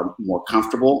things are more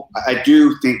comfortable, I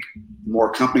do think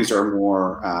more companies are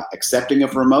more accepting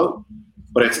of remote,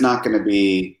 but it's not going to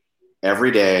be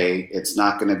every day. It's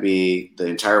not going to be the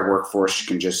entire workforce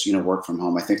can just, work from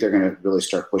home. I think they're going to really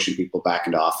start pushing people back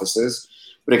into offices.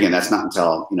 But again, that's not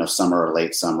until, summer or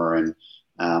late summer, and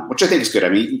which I think is good. I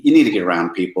mean, you need to get around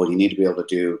people. You need to be able to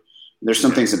do, there's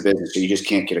some things in business that you just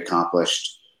can't get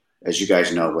accomplished as you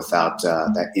guys know, without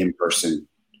that in-person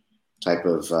type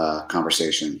of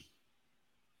conversation.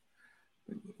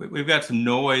 We've got some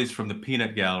noise from the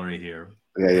peanut gallery here.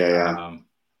 Yeah.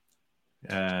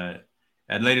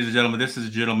 And ladies and gentlemen, this is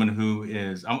a gentleman who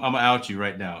is, I'm going to out you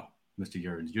right now, Mr.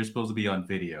 Yerns. You're supposed to be on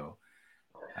video.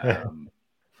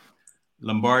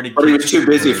 Lombardi. But he was too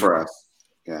busy for us.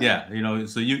 Yeah, you know,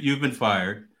 so you've been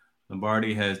fired.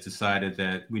 Lombardi has decided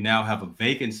that we now have a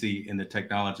vacancy in the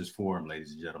Technologist Forum,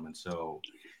 ladies and gentlemen. So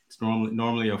it's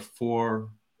normally a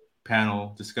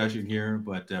 4-panel discussion here,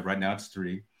 but right now it's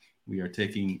 3. We are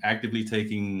actively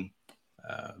taking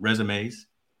resumes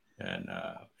and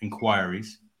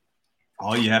inquiries.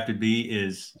 All you have to be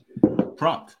is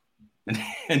prompt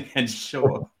and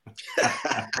show up.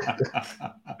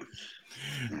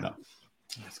 No,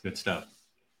 that's good stuff.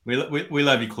 We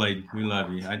love you, Clayton. We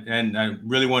love you. And I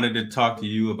really wanted to talk to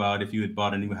you about if you had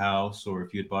bought a new house or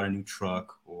if you had bought a new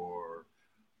truck or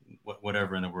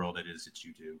whatever in the world it is that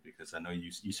you do, because I know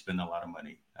you spend a lot of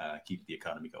money, keep the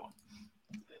economy going.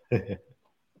 It's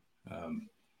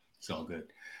all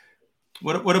good.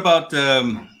 What about?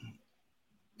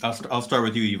 I'll start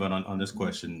with you, Ivan, on this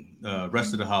question.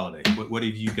 Rest of the holiday, what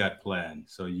have you got planned?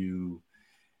 So you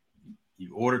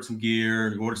ordered some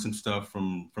gear, you ordered some stuff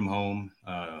from home.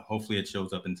 Hopefully it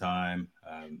shows up in time.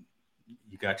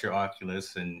 You got your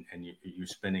Oculus, and you're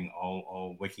spending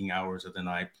all waking hours of the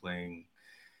night playing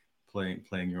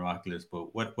your Oculus.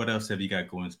 But what else have you got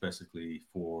going specifically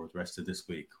for the rest of this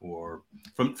week, or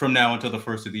from now until the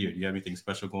first of the year? Do you have anything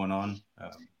special going on?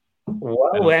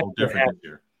 Well, we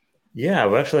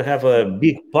actually have a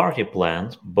big party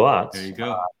planned, but there you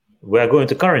go. We are going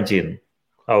to quarantine.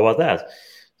 How about that?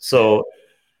 So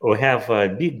we have a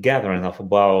big gathering of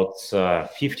about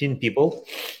 15 people,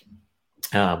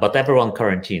 but everyone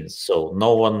quarantines. So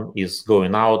no one is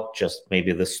going out, just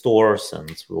maybe the stores,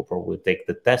 and we'll probably take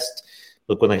the test.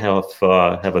 We're going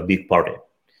to have a big party.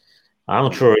 I'm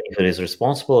not sure if it is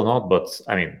responsible or not, but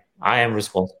I mean, I am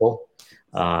responsible.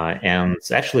 And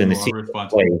actually, in the secret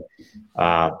way,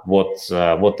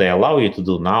 what they allow you to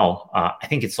do now, I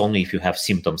think it's only if you have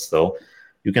symptoms, though.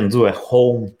 You can do a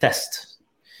home test.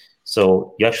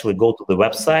 So you actually go to the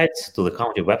website, to the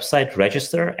county website,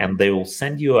 register, and they will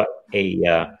send you I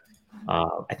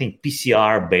think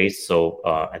PCR based. So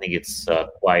I think it's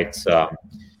quite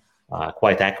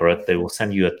accurate. They will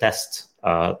send you a test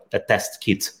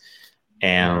kit,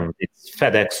 and it's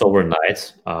FedEx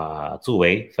overnight,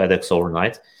 2-way FedEx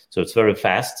overnight. So it's very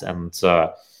fast, and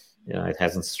it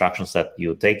has instructions that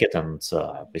you take it, and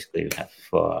basically you have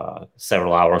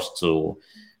several hours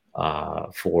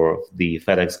for the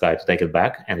FedEx guy to take it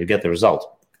back, and you get the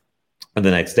result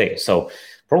the next day. So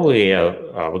probably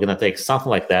we're going to take something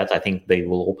like that. I think they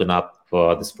will open up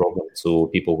this program to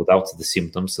people without the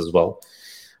symptoms as well.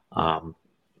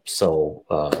 So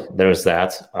there's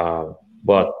that.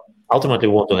 But ultimately,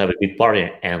 we want to have a big party,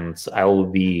 and I will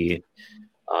be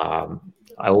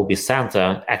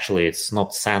Santa. Actually, it's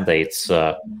not Santa; it's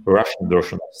a Russian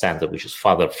version of Santa, which is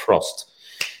Father Frost.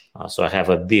 So I have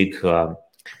a big, how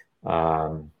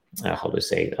do you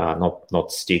say?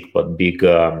 Not stick, but big.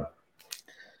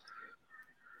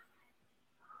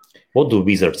 What do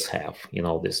wizards have?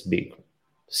 This big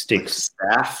sticks.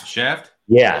 Shaft.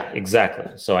 Yeah,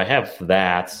 exactly. So I have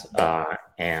that,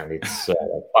 and it's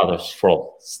Father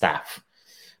Frost staff.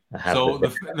 So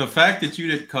the fact that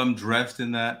you didn't come dressed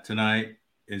in that tonight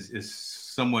is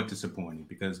somewhat disappointing,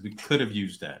 because we could have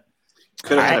used that.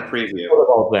 Could have had a preview.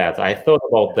 I thought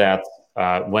about that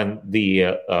when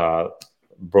the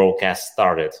broadcast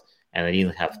started, and I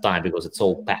didn't have time because it's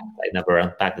all packed. I never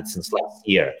unpacked it since last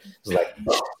year. It's like,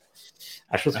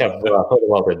 I should have thought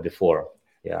about it before.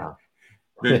 Yeah.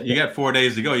 You got 4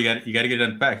 days to go. You got to get it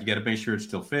unpacked. You got to make sure it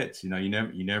still fits. You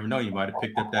never know. You might have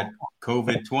picked up that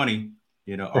COVID-20,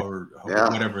 or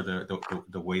whatever the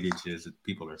weightage is that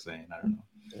people are saying. I don't know.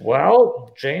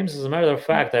 Well, James, as a matter of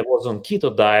fact, I was on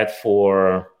keto diet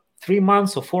for 3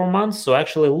 months or 4 months, so I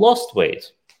actually lost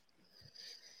weight.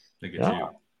 Look at you.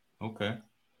 Okay.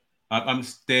 I'm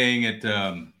staying at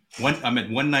I'm at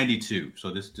 192.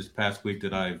 So this past week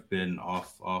that I've been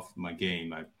off my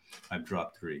game, I've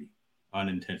dropped 3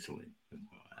 unintentionally.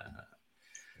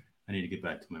 I need to get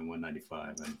back to my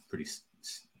 195. I'm pretty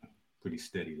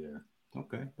steady there.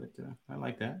 Okay, but I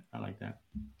like that.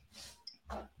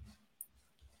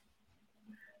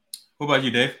 What about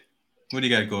you, Dave? What do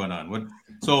you got going on?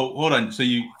 So hold on. So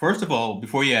you, first of all,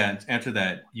 before you answer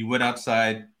that, you went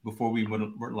outside before we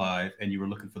went live, and you were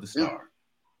looking for the star. Yeah.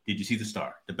 Did you see the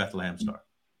star, the Bethlehem star?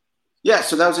 Yeah,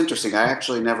 so that was interesting. I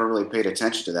actually never really paid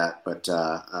attention to that, but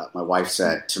my wife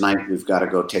said, tonight we've got to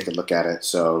go take a look at it.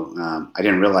 So I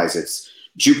didn't realize it's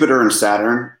Jupiter and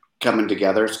Saturn coming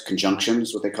together,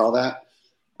 conjunctions, what they call that.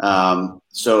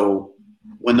 So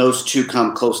when those two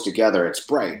come close together, it's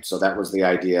bright. So that was the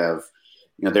idea of,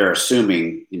 they're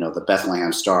assuming, the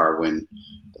Bethlehem star, when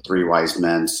the three wise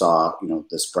men saw,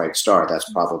 this bright star,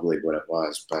 that's probably what it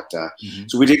was. But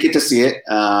so we did get to see it.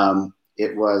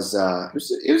 It was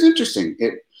interesting.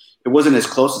 It wasn't as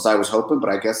close as I was hoping,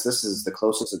 but I guess this is the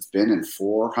closest it's been in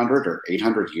 400 or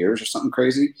 800 years or something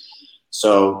crazy.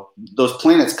 So those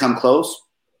planets come close,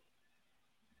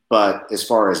 but as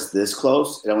far as this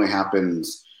close, it only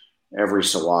happens every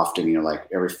so often, like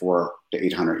every 400 to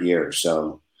 800 years.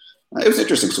 So it was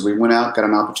interesting. So we went out, got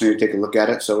an opportunity to take a look at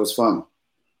it. So it was fun.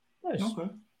 Nice. Okay.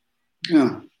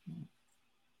 Yeah.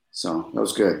 So that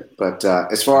was good. But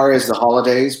as far as the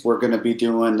holidays, we're going to be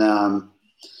doing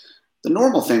the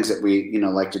normal things that we,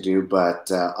 like to do.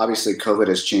 But obviously COVID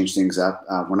has changed things up.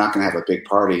 We're not going to have a big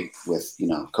party with,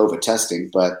 COVID testing,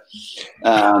 but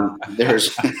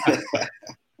there's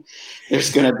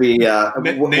there's going to be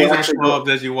nasal swabs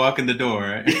as you walk in the door.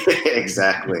 Right?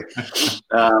 Exactly.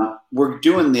 We're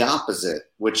doing the opposite,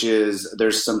 which is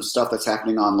there's some stuff that's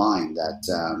happening online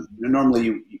that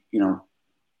normally you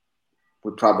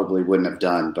we probably wouldn't have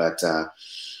done, but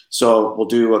so we'll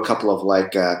do a couple of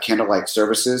like candlelight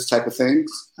services type of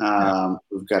things.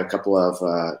 We've got a couple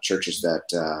of churches that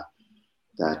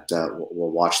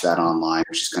will watch that online,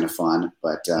 which is kind of fun.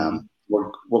 But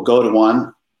we'll go to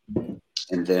one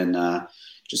and then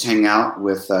just hang out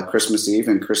with Christmas Eve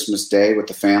and Christmas Day with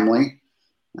the family,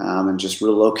 and just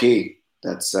real low key.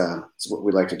 That's what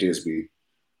we like to do, is be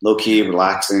low key,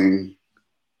 relaxing,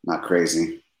 not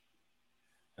crazy.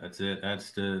 That's it.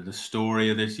 That's the story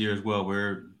of this year as well.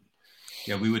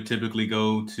 We would typically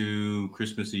go to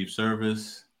Christmas Eve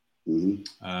service, and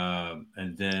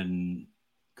then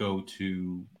go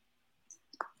to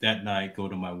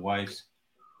my wife's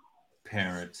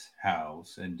parents'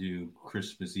 house and do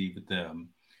Christmas Eve with them.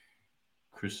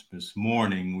 Christmas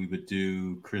morning, we would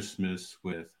do Christmas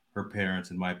with her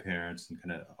parents and my parents and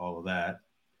kind of all of that.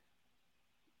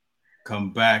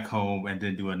 Come back home and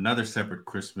then do another separate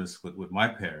Christmas with my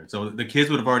parents. So the kids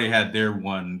would have already had their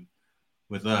one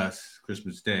with us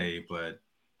Christmas Day, but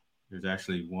there's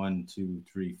actually 1, 2,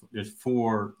 3, 4, there's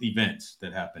 4 events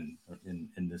that happen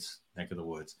in this neck of the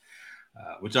woods,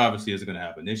 which obviously isn't going to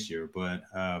happen this year. But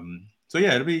so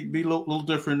yeah, it'll be a little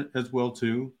different as well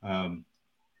too.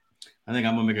 I think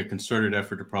I'm gonna make a concerted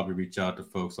effort to probably reach out to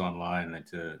folks online, like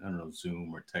to, I don't know,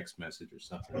 Zoom or text message or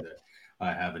something that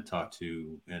I haven't talked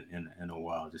to in a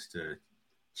while, just to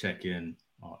check in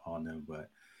on them. But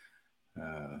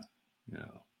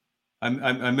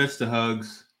I miss the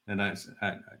hugs, and I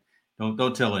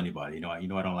don't tell anybody. I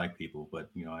don't like people, but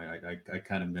I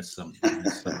kind of miss some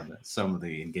of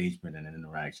the engagement and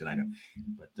interaction. I know,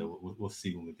 but we'll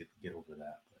see when we get over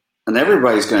that. And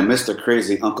everybody's going to miss their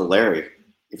crazy Uncle Larry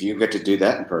if you get to do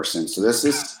that in person. So this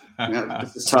is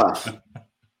this is tough.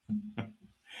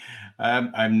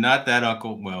 I'm not that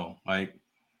uncle. Well,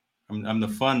 I'm the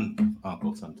fun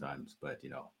uncle sometimes, but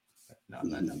no, I'm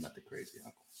not the crazy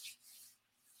uncle.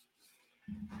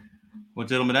 Well,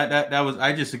 gentlemen, that was,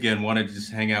 I just again wanted to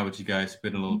just hang out with you guys,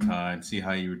 spend a little time, see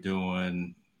how you were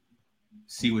doing,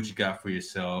 see what you got for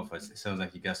yourself. It sounds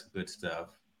like you got some good stuff,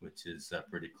 which is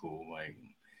pretty cool. Like,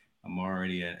 I'm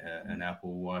already an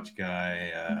Apple Watch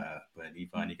guy, but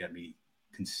Yvonne, you got me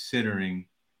considering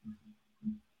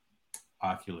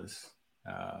Oculus.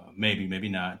 Maybe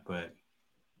not, but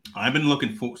I've been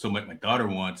looking for. So my daughter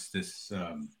wants this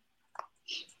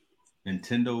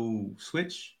Nintendo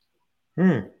Switch.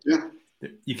 Yeah,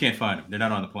 you can't find them. They're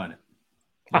not on the planet.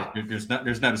 There's not.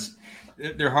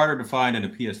 They're harder to find than a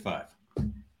PS5.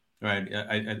 Right?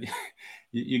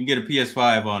 You can get a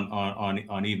PS5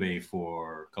 on eBay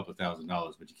for a couple of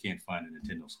 $1,000s, but you can't find a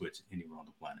Nintendo Switch anywhere on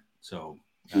the planet. So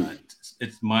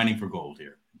it's mining for gold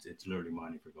here. It's literally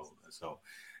mining for gold. So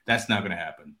that's not going to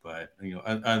happen. But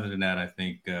other than that, I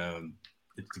think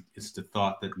it's the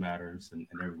thought that matters, and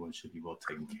everyone should be well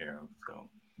taken care of. So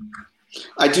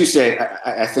I do say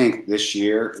I think this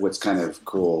year what's kind of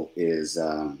cool is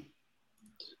I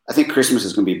think Christmas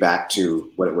is going to be back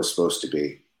to what it was supposed to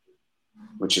be,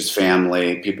 which is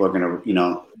family. People are going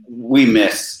to, we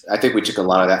miss, I think we took a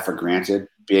lot of that for granted.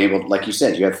 Be able, like you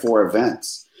said, you had 4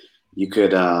 events. You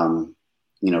could,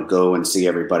 go and see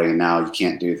everybody, and now you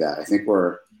can't do that. I think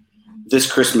we're, this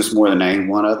Christmas more than any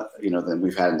one of, than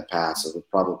we've had in the past. So we'll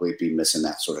probably be missing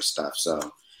that sort of stuff.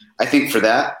 So I think for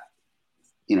that,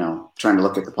 trying to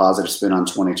look at the positive spin on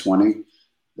 2020,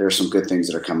 there's some good things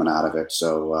that are coming out of it.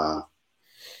 So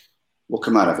we'll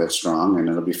come out of it strong, and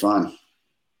it'll be fun.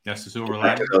 That's the silver lining.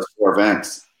 lining. Those 4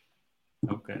 events.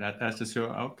 Okay, that's the show.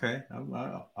 Okay,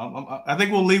 I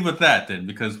think we'll leave with that then,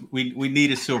 because we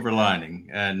need a silver lining.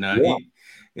 And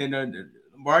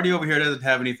Marty over here doesn't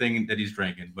have anything that he's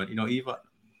drinking, but Eva.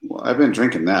 Well, I've been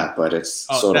drinking that, but it's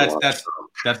soda water.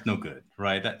 That's no good,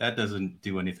 right? That doesn't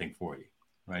do anything for you,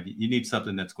 right? You need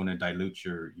something that's going to dilute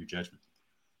your judgment.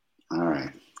 All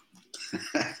right,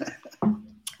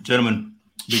 gentlemen,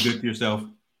 be good to yourself.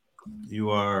 You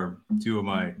are two of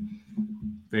my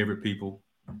favorite people.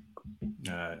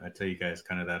 I tell you guys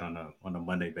kind of that on a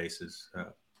Monday basis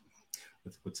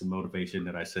with some motivation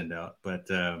that I send out. But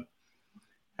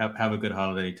have a good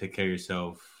holiday. Take care of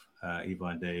yourself.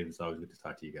 Yvonne, Dave, it's always good to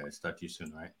talk to you guys. Talk to you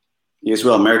soon, right? You as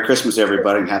well. Merry Christmas,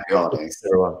 everybody, and happy holidays.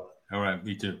 Everyone. All right,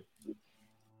 me too.